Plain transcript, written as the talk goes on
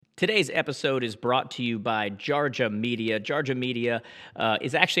Today's episode is brought to you by Jarja Media. Jarja Media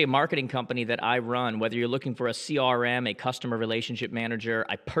is actually a marketing company that I run. Whether you're looking for a CRM, a customer relationship manager,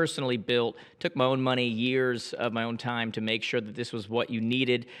 I personally took my own money, years of my own time to make sure that this was what you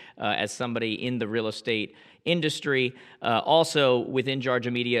needed as somebody in the real estate industry. Also, within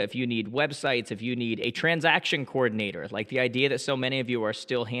Jarja Media, if you need websites, if you need a transaction coordinator, like the idea that so many of you are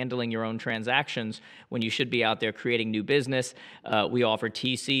still handling your own transactions when you should be out there creating new business, we offer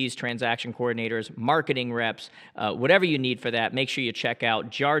TCs, transaction coordinators, marketing reps, whatever you need for that. Make sure you check out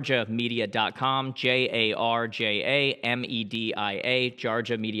jarjamedia.com, Jarjamedia,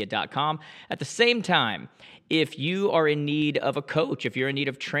 jarjamedia.com. At the same time, if you are in need of a coach, if you're in need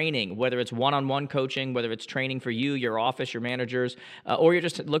of training, whether it's one-on-one coaching, whether it's training for you, your office, your managers, or you're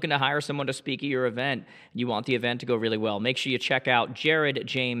just looking to hire someone to speak at your event, you want the event to go really well, make sure you check out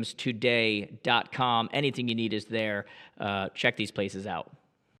jaredjamestoday.com. Anything you need is there. Check these places out.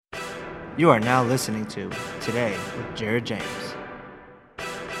 You are now listening to Today with Jared James.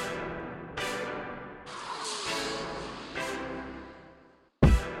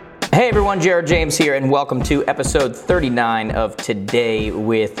 Hey everyone, Jared James here, and welcome to episode 39 of Today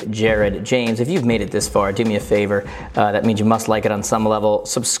with Jared James. If you've made it this far, do me a favor. That means you must like it on some level.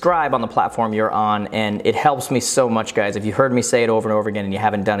 Subscribe on the platform you're on, and it helps me so much, guys. If you heard me say it over and over again and you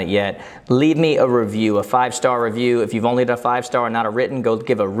haven't done it yet, leave me a review, a 5-star review. If you've only done a 5-star and not a written, go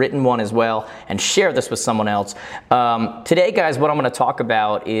give a written one as well, and share this with someone else. Today, guys, what I'm going to talk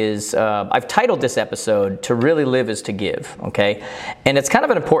about is, I've titled this episode, To Really Live is to Give, okay? And it's kind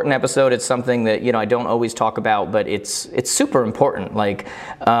of an important episode. It's something that, I don't always talk about, but it's super important. Like,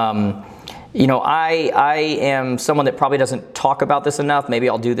 I am someone that probably doesn't talk about this enough. Maybe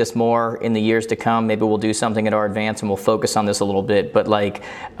I'll do this more in the years to come. Maybe we'll do something at our advance and we'll focus on this a little bit. But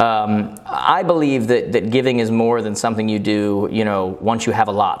I believe that giving is more than something you do, once you have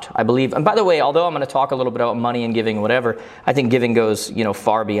a lot. I believe, and by the way, although I'm going to talk a little bit about money and giving and whatever, I think giving goes,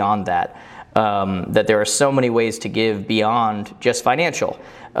 far beyond that. That there are so many ways to give beyond just financial.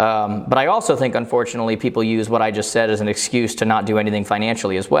 But I also think, unfortunately, people use what I just said as an excuse to not do anything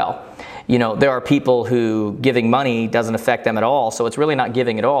financially as well. There are people who giving money doesn't affect them at all, so it's really not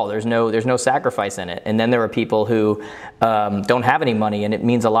giving at all. There's no sacrifice in it. And then there are people who don't have any money, and it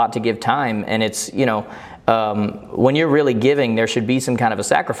means a lot to give time. And it's, when you're really giving, there should be some kind of a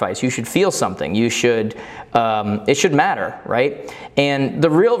sacrifice. You should feel something. You should, it should matter, right? And the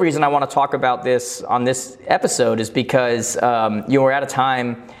real reason I want to talk about this on this episode is because we're at a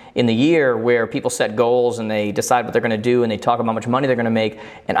time in the year where people set goals and they decide what they're going to do and they talk about how much money they're going to make.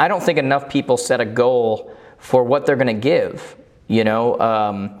 And I don't think enough people set a goal for what they're going to give,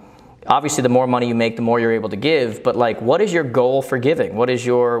 Obviously, the more money you make, the more you're able to give. But what is your goal for giving? What is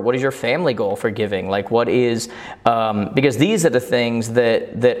your family goal for giving? Because these are the things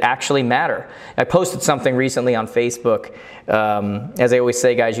that actually matter. I posted something recently on Facebook. As I always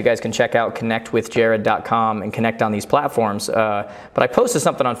say, guys, you guys can check out connectwithjared.com and connect on these platforms. But I posted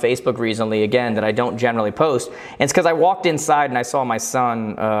something on Facebook recently, again, that I don't generally post. And it's because I walked inside and I saw my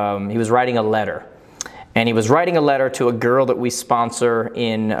son. He was writing a letter. And he was writing a letter to a girl that we sponsor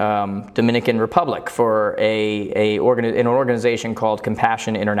in Dominican Republic for an organization called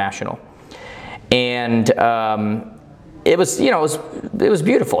Compassion International. And it was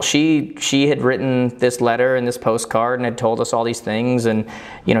beautiful. She had written this letter and this postcard and had told us all these things and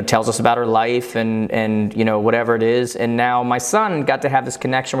tells us about her life and whatever it is. And now my son got to have this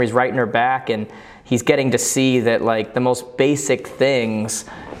connection where he's writing her back and he's getting to see that the most basic things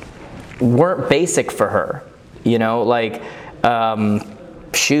weren't basic for her,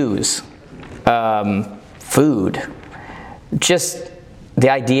 shoes, food, just the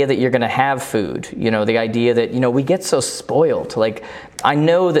idea that you're going to have food, the idea that, we get so spoiled. I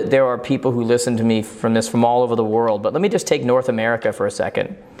know that there are people who listen to me from all over the world, but let me just take North America for a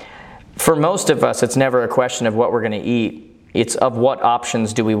second. For most of us, it's never a question of what we're going to eat. It's of what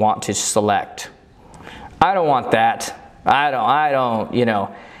options do we want to select. I don't want that. I don't,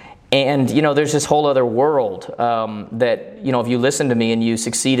 And, there's this whole other world that, if you listen to me and you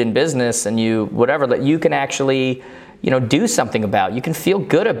succeed in business and you, whatever, that you can actually, do something about, you can feel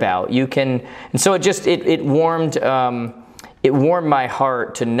good about, and so it warmed my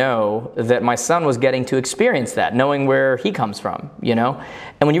heart to know that my son was getting to experience that, knowing where he comes from, And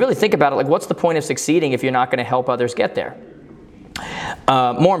when you really think about it, what's the point of succeeding if you're not going to help others get there?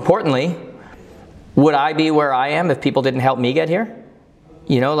 More importantly, would I be where I am if people didn't help me get here?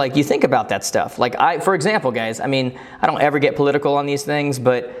 You think about that stuff. For example, guys, I don't ever get political on these things,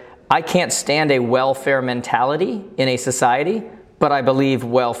 but I can't stand a welfare mentality in a society, but I believe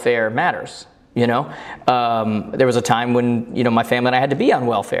welfare matters. There was a time when, my family and I had to be on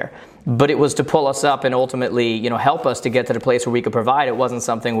welfare. But it was to pull us up and ultimately, help us to get to the place where we could provide. It wasn't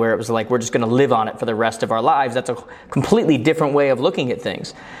something where it was like we're just going to live on it for the rest of our lives. That's a completely different way of looking at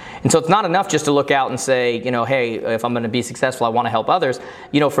things. And so it's not enough just to look out and say, hey, if I'm going to be successful, I want to help others.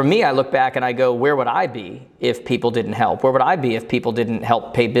 For me, I look back and I go, where would I be if people didn't help? Where would I be if people didn't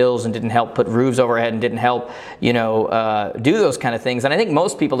help pay bills and didn't help put roofs over our head and didn't help, do those kind of things? And I think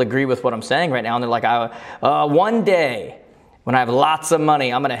most people agree with what I'm saying right now. And they're like, one day, when I have lots of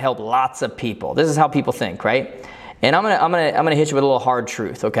money, I'm going to help lots of people. This is how people think, right? And I'm going to hit you with a little hard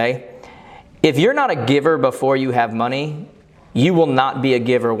truth, okay? If you're not a giver before you have money, you will not be a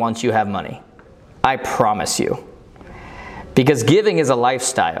giver once you have money. I promise you. Because giving is a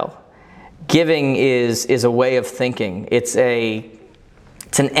lifestyle. Giving is a way of thinking. It's an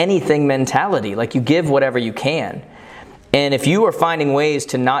anything mentality. Like you give whatever you can. And if you are finding ways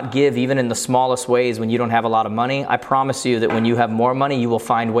to not give even in the smallest ways when you don't have a lot of money, I promise you that when you have more money, you will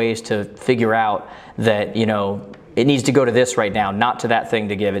find ways to figure out that, it needs to go to this right now, not to that thing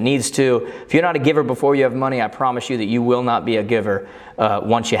to give. It needs to, if you're not a giver before you have money, I promise you that you will not be a giver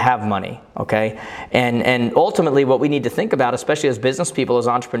once you have money, okay? And ultimately what we need to think about, especially as business people, as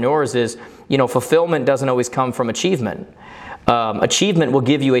entrepreneurs, is, fulfillment doesn't always come from achievement. Achievement will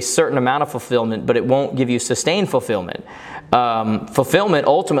give you a certain amount of fulfillment, but it won't give you sustained fulfillment. Fulfillment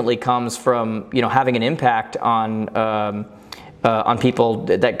ultimately comes from, having an impact on people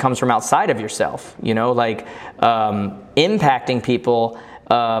that comes from outside of yourself, impacting people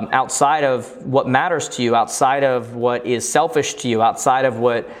outside of what matters to you, outside of what is selfish to you, outside of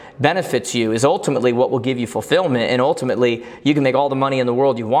what benefits you is ultimately what will give you fulfillment. And ultimately, you can make all the money in the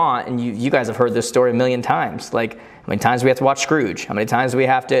world you want. And you guys have heard this story a million times. Like, how many times do we have to watch Scrooge? How many times do we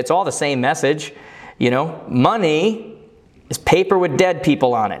have to? It's all the same message. Money is paper with dead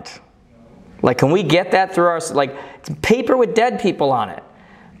people on it. Like, can we get that through it's paper with dead people on it.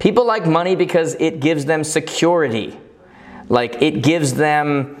 People like money because it gives them security. Like, it gives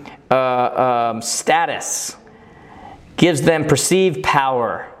them status. Gives them perceived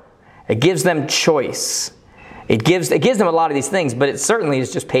power. It gives them choice. It gives them a lot of these things, but it certainly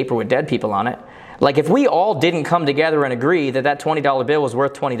is just paper with dead people on it. Like, if we all didn't come together and agree that $20 bill was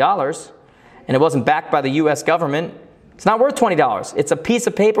worth $20, and it wasn't backed by the U.S. government, it's not worth $20. It's a piece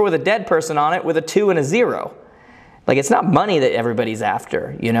of paper with a dead person on it with a 2 and a 0. Like, it's not money that everybody's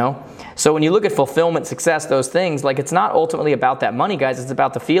after, So when you look at fulfillment, success, those things, it's not ultimately about that money, guys. It's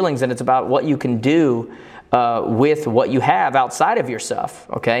about the feelings, and it's about what you can do with what you have outside of yourself,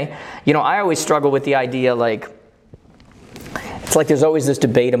 okay? I always struggle with the idea, it's like there's always this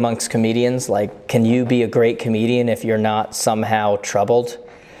debate amongst comedians, can you be a great comedian if you're not somehow troubled?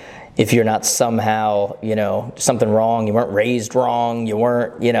 If you're not somehow, something wrong, you weren't raised wrong, you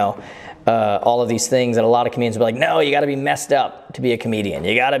weren't, all of these things. And a lot of comedians will be like, no, you got to be messed up to be a comedian.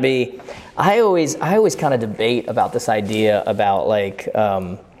 You got to be. I always kind of debate about this idea about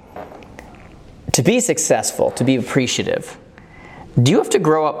to be successful, to be appreciative. Do you have to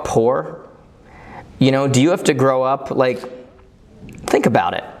grow up poor? Do you have to grow up think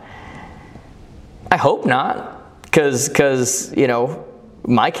about it. I hope not, because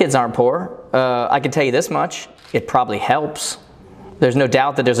my kids aren't poor. I can tell you this much: it probably helps. There's no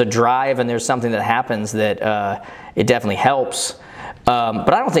doubt that there's a drive and there's something that happens that it definitely helps.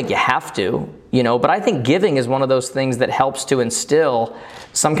 But I don't think you have to, But I think giving is one of those things that helps to instill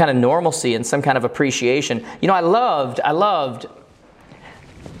some kind of normalcy and some kind of appreciation. I loved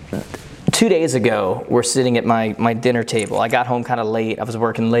 2 days ago, we're sitting at my dinner table. I got home kind of late. I was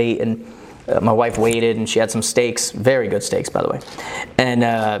working late, and my wife waited, and she had some steaks, very good steaks, by the way.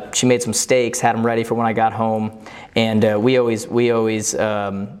 And she made some steaks, had them ready for when I got home. And we always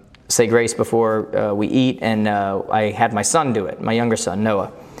say grace before we eat. And I had my son do it, my younger son,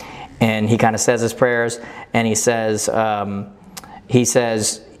 Noah. And he kind of says his prayers, and he says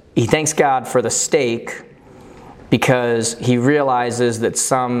he thanks God for the steak because he realizes that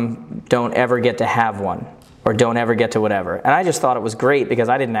some don't ever get to have one. Or don't ever get to whatever. And I just thought it was great because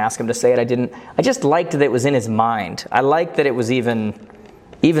I didn't ask him to say it. I just liked that it was in his mind. I liked that it was even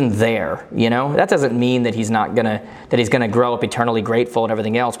there, That doesn't mean that he's gonna grow up eternally grateful and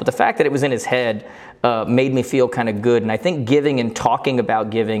everything else. But the fact that it was in his head made me feel kind of good. And I think giving and talking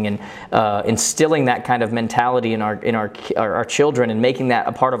about giving and instilling that kind of mentality in our children and making that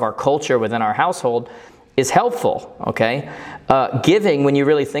a part of our culture within our household is helpful, okay? Giving, when you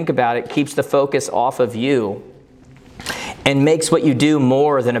really think about it, keeps the focus off of you and makes what you do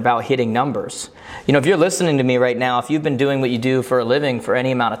more than about hitting numbers. If you're listening to me right now, if you've been doing what you do for a living for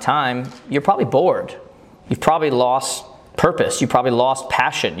any amount of time, you're probably bored. You've probably lost purpose. You probably lost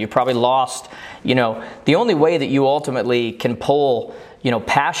passion. You probably lost, the only way that you ultimately can pull,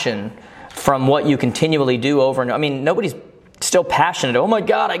 passion from what you continually do over and, nobody's still passionate. Oh my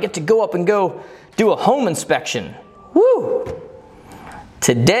God, I get to go up and go do a home inspection. Woo!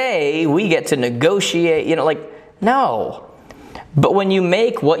 Today, we get to negotiate, no. But when you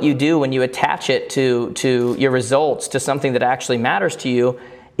make what you do, when you attach it to your results, to something that actually matters to you,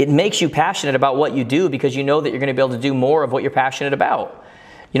 it makes you passionate about what you do because you know that you're going to be able to do more of what you're passionate about.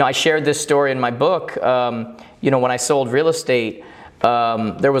 I shared this story in my book. When I sold real estate,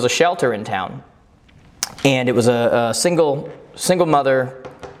 there was a shelter in town. And it was a single mother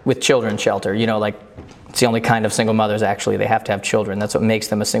with children shelter, it's the only kind of single mothers, actually. They have to have children. That's what makes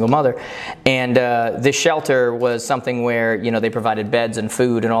them a single mother. And this shelter was something where, they provided beds and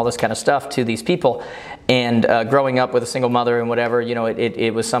food and all this kind of stuff to these people. And growing up with a single mother and whatever,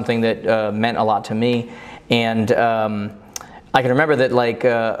 it was something that meant a lot to me. And I can remember that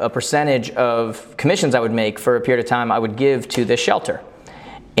a percentage of commissions I would make for a period of time, I would give to this shelter.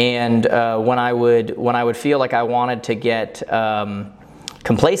 And when I would feel like I wanted to get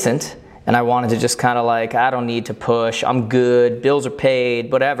complacent, and I wanted to just kind of I don't need to push, I'm good, bills are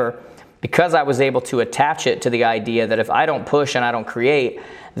paid, whatever. Because I was able to attach it to the idea that if I don't push and I don't create,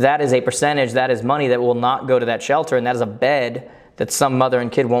 that is a percentage, that is money that will not go to that shelter, and that is a bed that some mother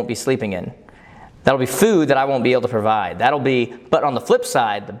and kid won't be sleeping in. That'll be food that I won't be able to provide. But on the flip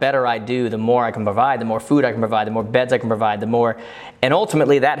side, the better I do, the more I can provide, the more food I can provide, the more beds I can provide, and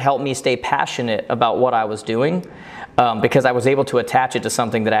ultimately that helped me stay passionate about what I was doing because I was able to attach it to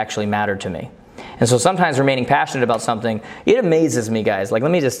something that actually mattered to me. And so sometimes remaining passionate about something, it amazes me, guys.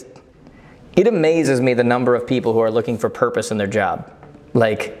 It amazes me the number of people who are looking for purpose in their job.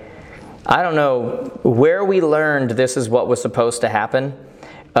 I don't know where we learned this is what was supposed to happen.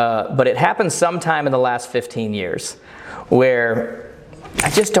 But it happened sometime in the last 15 years where I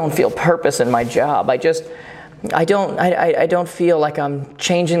just don't feel purpose in my job. I don't feel like I'm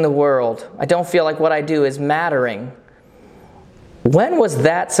changing the world. I don't feel like what I do is mattering. When was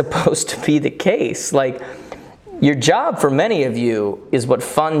that supposed to be the case? Your job for many of you is what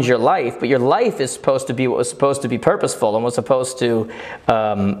funds your life, but your life is supposed to be what was supposed to be purposeful and was supposed to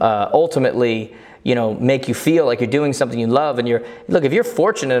ultimately make you feel like you're doing something you love. And if you're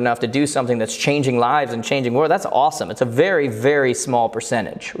fortunate enough to do something that's changing lives and changing the world, that's awesome. It's a very, very small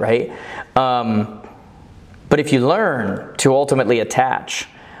percentage, right? But if you learn to ultimately attach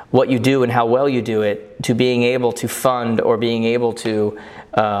what you do and how well you do it to being able to fund or being able to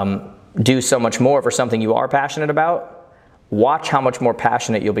do so much more for something you are passionate about, watch how much more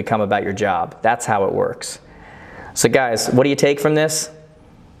passionate you'll become about your job. That's how it works. So guys, what do you take from this?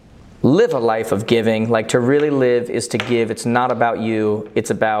 Live a life of giving. To really live is to give. It's not about you. It's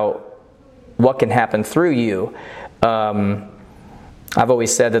about what can happen through you. I've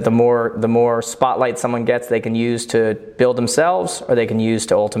always said that the more spotlight someone gets, they can use to build themselves, or they can use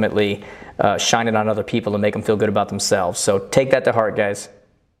to ultimately shine it on other people and make them feel good about themselves. So take that to heart, guys.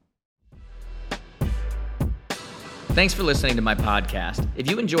 Thanks for listening to my podcast. If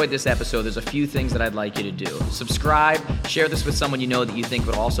you enjoyed this episode, there's a few things that I'd like you to do. Subscribe, share this with someone you know that you think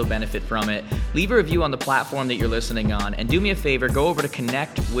would also benefit from it. Leave a review on the platform that you're listening on. And do me a favor, go over to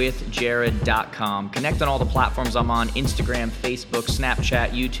connectwithjared.com. Connect on all the platforms I'm on, Instagram, Facebook, Snapchat,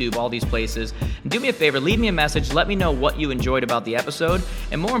 YouTube, all these places. And do me a favor, leave me a message. Let me know what you enjoyed about the episode.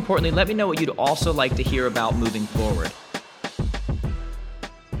 And more importantly, let me know what you'd also like to hear about moving forward.